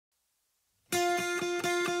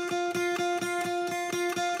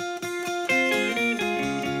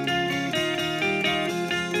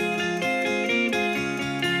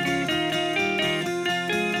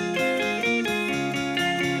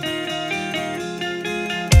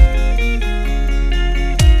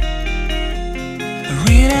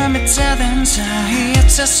It's a dancer,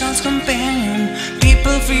 it's a soul's companion.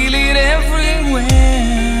 People feel it everywhere.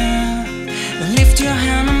 Lift your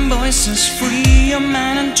hand and voices, free your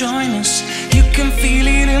mind and join us. You can feel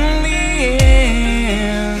it in the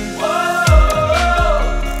air.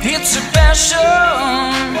 Whoa, it's a passion.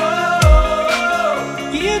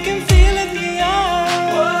 Whoa, you can feel it in the air.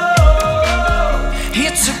 Whoa,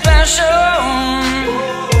 it's a passion.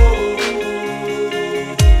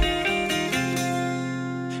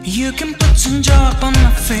 You can put some joy on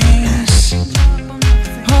my face.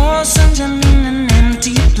 Oh, sunshine in an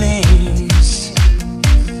empty place.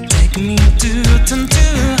 Take me to turn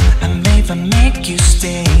two, and maybe make you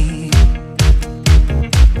stay.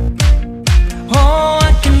 Oh,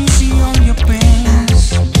 I can see all your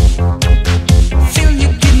pains. Feel you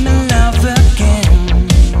give me love again.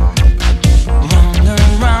 Round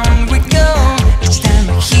and round we go. Each time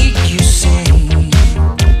I hear you say,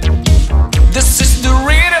 this is the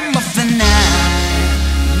rhythm of the night,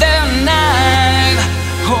 the night.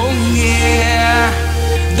 Oh yeah,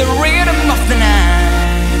 the rhythm of the night.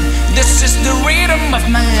 This is the rhythm of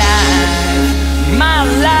my life, my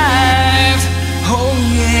life. Oh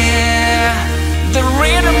yeah, the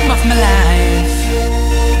rhythm of my life.